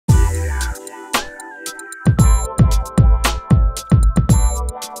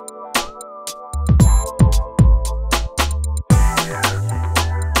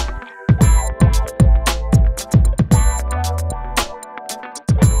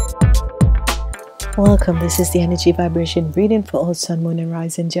Welcome. This is the energy vibration reading for all sun, moon, and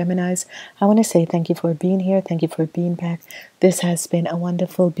rising Geminis. I want to say thank you for being here. Thank you for being back. This has been a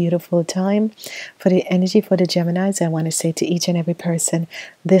wonderful, beautiful time for the energy for the Geminis. I want to say to each and every person,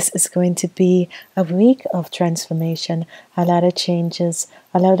 this is going to be a week of transformation. A lot of changes,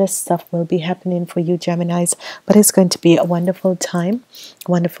 a lot of stuff will be happening for you Geminis, but it's going to be a wonderful time,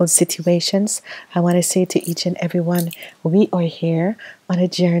 wonderful situations. I want to say to each and everyone, we are here on a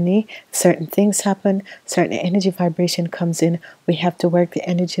journey. Certain things happen, certain energy vibration comes in. We have to work the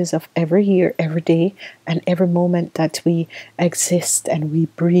energies of every year, every day, and every moment that we exist and we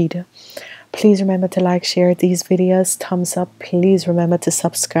breathe. Please remember to like, share these videos, thumbs up. Please remember to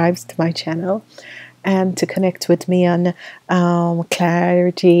subscribe to my channel and to connect with me on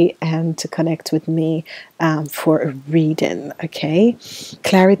Clarity, and to connect with me for a reading. Okay,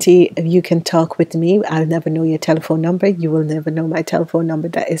 Clarity, you can talk with me. I'll never know your telephone number. You will never know my telephone number.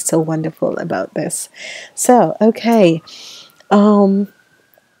 That is so wonderful about this. So okay,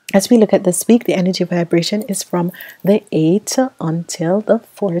 as we look at this week, the energy vibration is from the 8th until the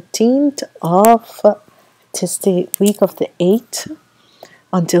 14th of this the week of the 8th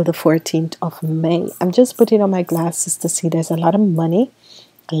until the 14th of May. I'm just putting on my glasses to see. There's a lot of money.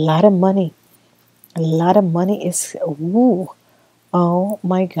 A lot of money. A lot of money is, ooh, oh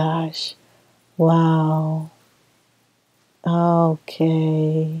my gosh. Wow.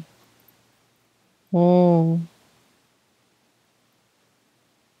 Okay.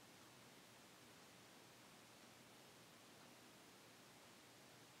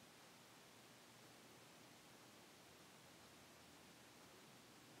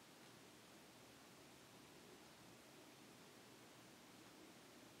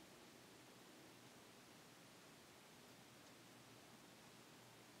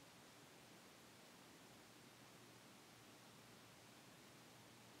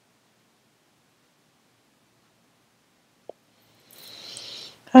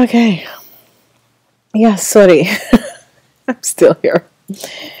 Okay. Yeah, sorry. I'm still here.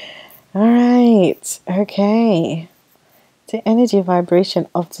 All right. Okay. The energy vibration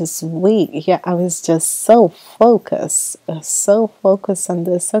of this week. Yeah, I was just so focused on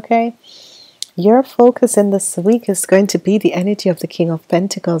this. Okay. Your focus in this week is going to be the energy of the King of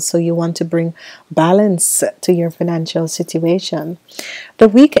Pentacles. So you want to bring balance to your financial situation. The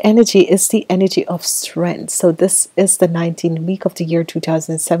week energy is the energy of strength. So this is the 19th week of the year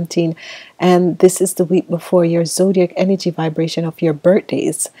 2017. And this is the week before your zodiac energy vibration of your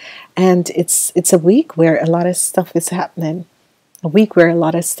birthdays. And it's a week where a lot of stuff is happening. A week where a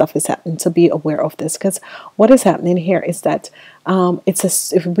lot of stuff is happening, to be aware of this, because what is happening here is that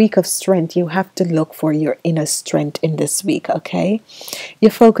it's a week of strength. You have to look for your inner strength in this week. Okay,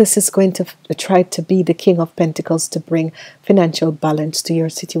 your focus is going to try to be the King of Pentacles to bring financial balance to your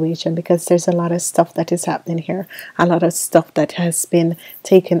situation, because there's a lot of stuff that is happening here, a lot of stuff that has been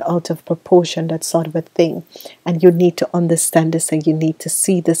taken out of proportion, that sort of a thing, and you need to understand this, and you need to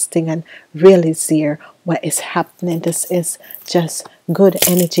see this thing and realize here what is happening. This is just good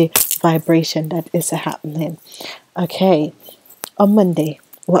energy vibration that is happening. Okay, on Monday,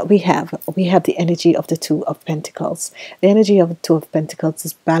 what we have the energy of the Two of Pentacles. The energy of the Two of Pentacles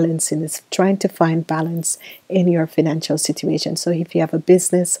is balancing, is trying to find balance in your financial situation. So if you have a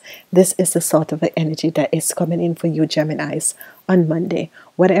business, this is the sort of energy that is coming in for you Geminis on Monday.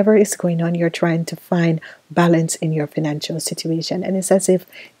 Whatever is going on, you're trying to find balance in your financial situation, and it's as if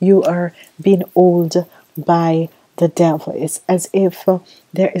you are being owned by the devil. It's as if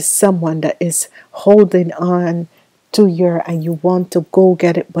there is someone that is holding on to your, and you want to go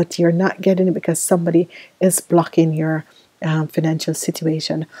get it, but you're not getting it because somebody is blocking your financial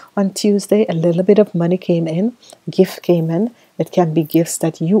situation. On Tuesday, a little bit of money came in, gift came in. It can be gifts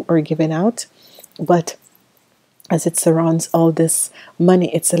that you are giving out, but as it surrounds all this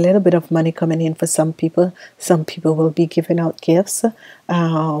money, it's a little bit of money coming in for some people. Some people will be giving out gifts.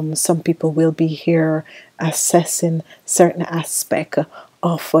 Some people will be here assessing certain aspect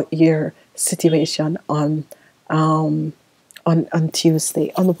of your situation on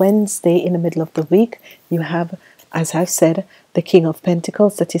Tuesday. On Wednesday, in the middle of the week, you have, as I've said, the King of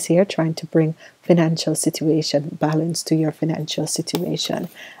Pentacles that is here trying to bring financial situation balance to your financial situation.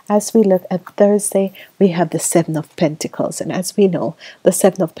 As we look at Thursday, we have the Seven of Pentacles, and as we know, the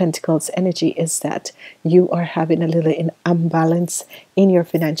Seven of Pentacles energy is that you are having a little imbalance in your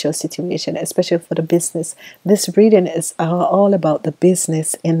financial situation, especially for the business. This reading is all about the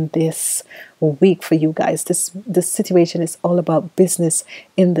business in this week for you guys. This situation is all about business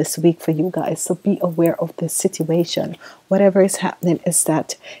in this week for you guys. So be aware of this situation. Whatever whatever is happening is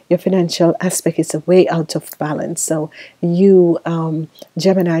that your financial aspect is way out of balance. So you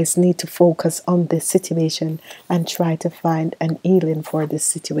Geminis need to focus on this situation and try to find an healing for this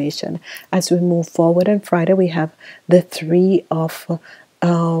situation. As we move forward on Friday, we have the Three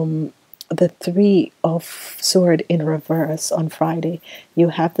of Sword in reverse on Friday. You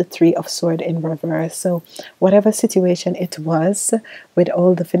have the Three of Sword in reverse. So whatever situation it was with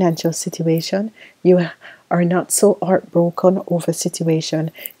all the financial situation, you are not so heartbroken over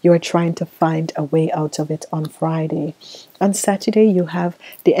situation. You are trying to find a way out of it on Friday. On Saturday, you have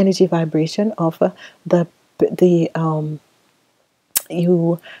the energy vibration of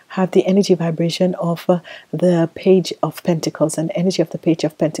you have the energy vibration of the Page of Pentacles, and the energy of the Page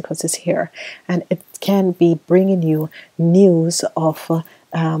of Pentacles is here, and it can be bringing you news of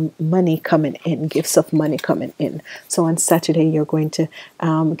money coming in, gifts of money coming in. So on Saturday you're going to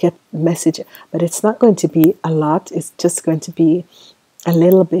get message, but it's not going to be a lot. It's just going to be a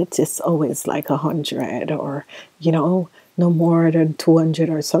little bit. It's always like 100, or no more than 200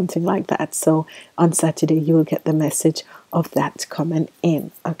 or something like that. So on Saturday you will get the message of that coming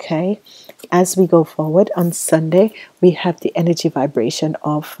in. Okay, as we go forward on Sunday, we have the energy vibration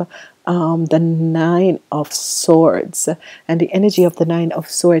of the Nine of Swords, and the energy of the Nine of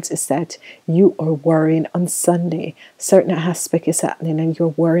Swords is that you are worrying on Sunday. Certain aspect is happening and you're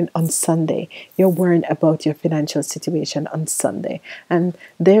worrying on Sunday. You're worrying about your financial situation on Sunday, and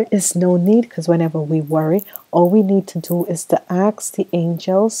there is no need, because whenever we worry, all we need to do is to ask the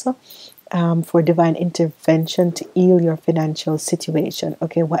angels for divine intervention to heal your financial situation.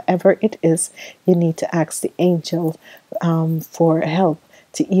 Okay, whatever it is, you need to ask the angel for help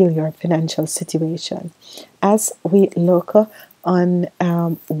to heal your financial situation. As we look on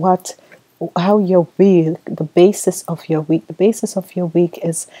how your week, the basis of your week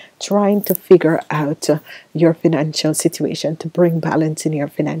is trying to figure out your financial situation, to bring balance in your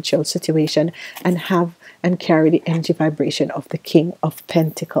financial situation, and carry the energy vibration of the King of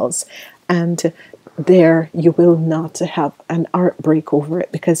Pentacles. And there you will not have an heartbreak over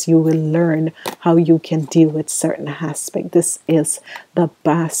it, because you will learn how you can deal with certain aspects. This is the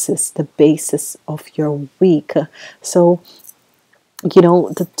basis of your week. So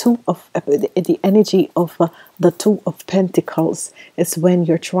the energy of the Two of Pentacles is when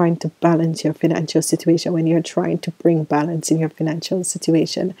you're trying to balance your financial situation, when you're trying to bring balance in your financial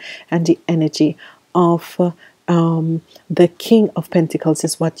situation. And the energy of the King of Pentacles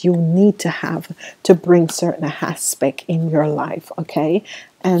is what you need to have to bring certain aspect in your life. Okay,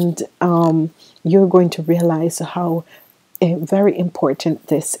 and you're going to realize how very important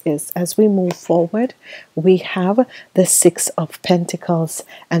this is. As we move forward, we have the Six of Pentacles,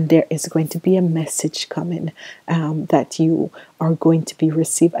 and there is going to be a message coming that you are going to be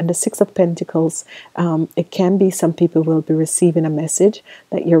received. And the Six of Pentacles, it can be some people will be receiving a message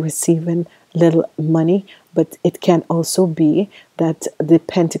that you're receiving little money, but it can also be that the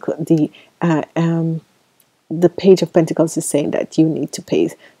Page of Pentacles is saying that you need to pay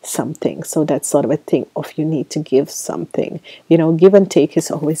something. So that's sort of a thing of you need to give something. Give and take is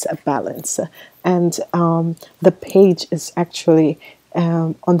always a balance. And the Page is actually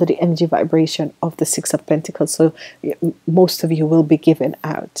under the energy vibration of the Six of Pentacles. So most of you will be given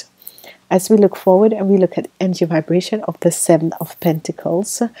out. As we look forward and we look at energy vibration of the Seven of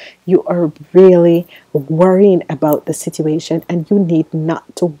Pentacles, you are really worrying about the situation, and you need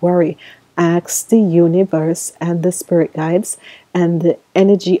not to worry. Ask the universe and the spirit guides and the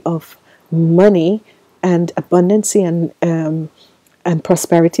energy of money and abundance and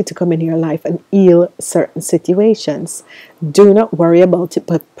prosperity to come in your life and heal certain situations. Do not worry about it,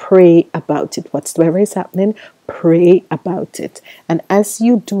 but pray about it. Whatsoever is happening, pray about it. And as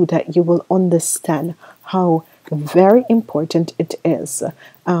you do that, you will understand how very important it is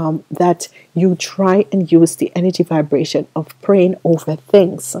that you try and use the energy vibration of praying over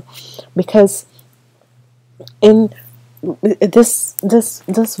things, because in this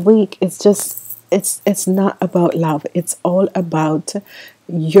week it's not about love. It's all about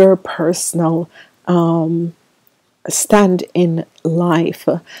your personal stand in life,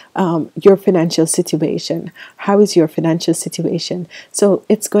 your financial situation. How is your financial situation? So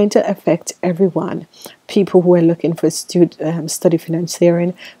it's going to affect everyone. People who are looking for study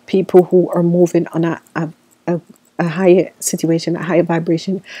financiering, people who are moving on a higher situation, a higher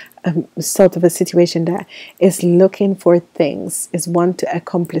vibration, sort of a situation that is looking for things, is want to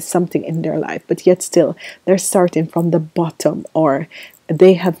accomplish something in their life, but yet still they're starting from the bottom, or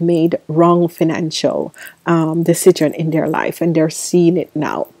they have made wrong financial decision in their life, and they're seeing it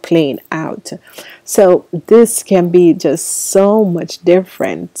now playing out. So this can be just so much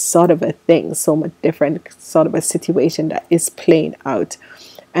different sort of a thing, so much different sort of a situation that is playing out.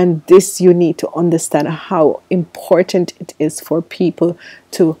 And this, you need to understand how important it is for people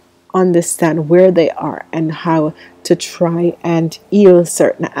to understand where they are and how to try and heal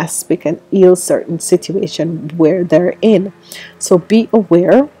certain aspect and heal certain situation where they're in. So be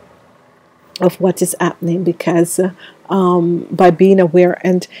aware of what is happening, because by being aware,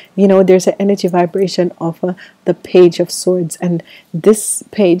 and there's an energy vibration of the Page of Swords, and this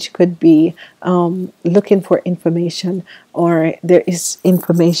page could be looking for information, or there is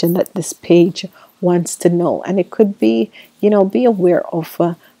information that this page wants to know, and it could be, be aware of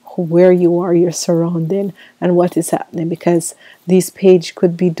where you are, your surrounding, and what is happening, because this page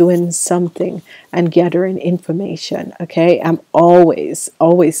could be doing something and gathering information. Okay, I'm always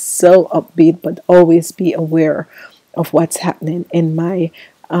so upbeat, but always be aware of what's happening in my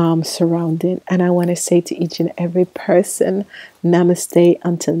surrounding. And I want to say to each and every person, namaste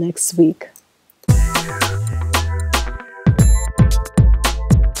until next week.